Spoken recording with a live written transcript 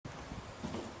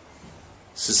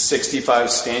This is 65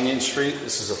 Stanyan Street.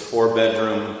 This is a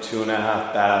 4-bedroom,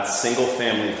 2.5-bath,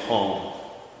 single-family home.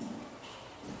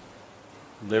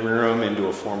 Living room into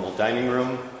a formal dining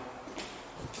room.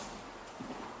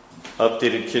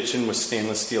 Updated kitchen with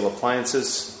stainless steel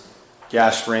appliances.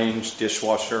 Gas range,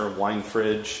 dishwasher, wine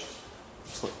fridge.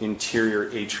 Interior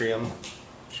atrium,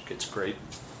 which gets great.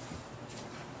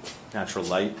 Natural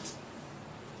light.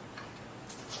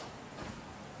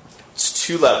 It's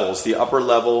 2 levels. The upper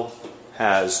level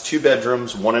has 2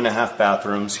 bedrooms, 1.5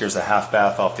 bathrooms. Here's a half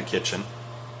bath off the kitchen.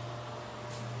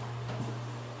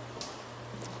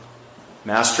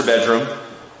 Master bedroom.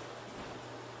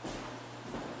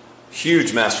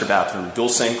 Huge master bathroom, dual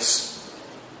sinks,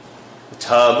 a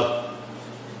tub,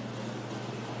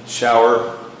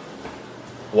 shower,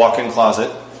 walk-in closet.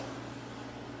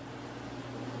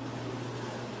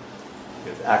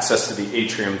 You have access to the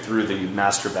atrium through the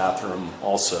master bathroom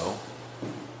also.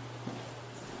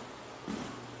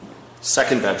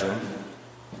 Second bedroom.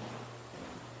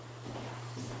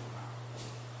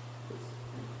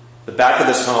 The back of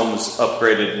this home is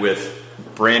upgraded with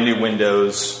brand new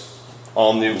windows,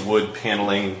 all new wood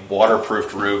paneling,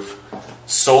 waterproofed roof,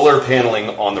 solar paneling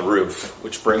on the roof,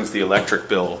 which brings the electric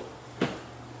bill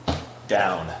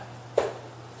down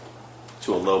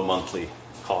to a low monthly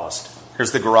cost.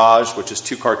 Here's the garage, which is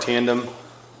 2-car tandem.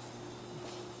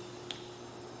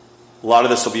 A lot of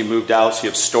this will be moved out, so you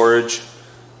have storage,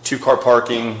 2-car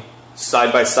parking,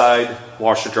 side-by-side,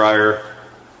 washer-dryer,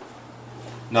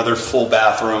 another full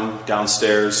bathroom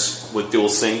downstairs with dual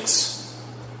sinks,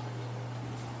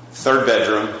 3rd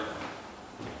bedroom,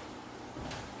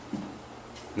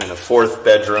 and then a 4th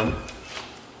bedroom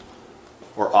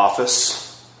or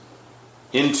office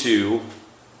into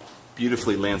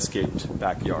beautifully landscaped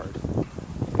backyard.